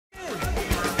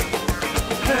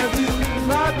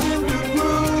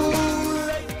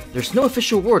There's no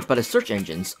official word by the search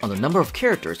engines on the number of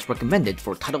characters recommended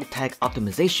for title tag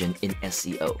optimization in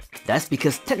SEO. That's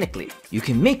because technically, you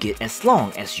can make it as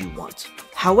long as you want.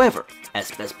 However, as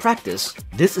best practice,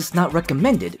 this is not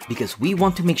recommended because we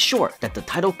want to make sure that the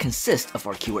title consists of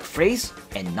our keyword phrase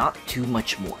and not too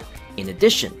much more. In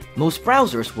addition, most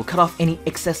browsers will cut off any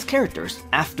excess characters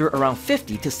after around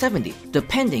 50 to 70,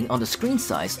 depending on the screen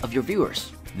size of your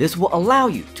viewers. This will allow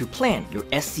you to plan your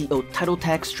SEO title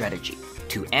tag strategy.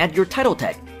 To add your title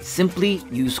tag, simply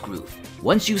use Groove.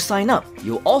 Once you sign up,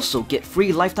 you'll also get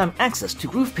free lifetime access to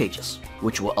GroovePages,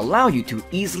 which will allow you to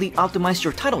easily optimize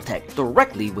your title tag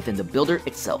directly within the builder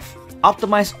itself.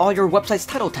 Optimize all your website's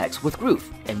title tags with Groove,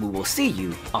 and we will see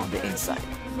you on the inside.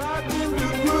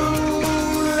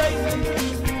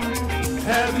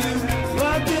 Have you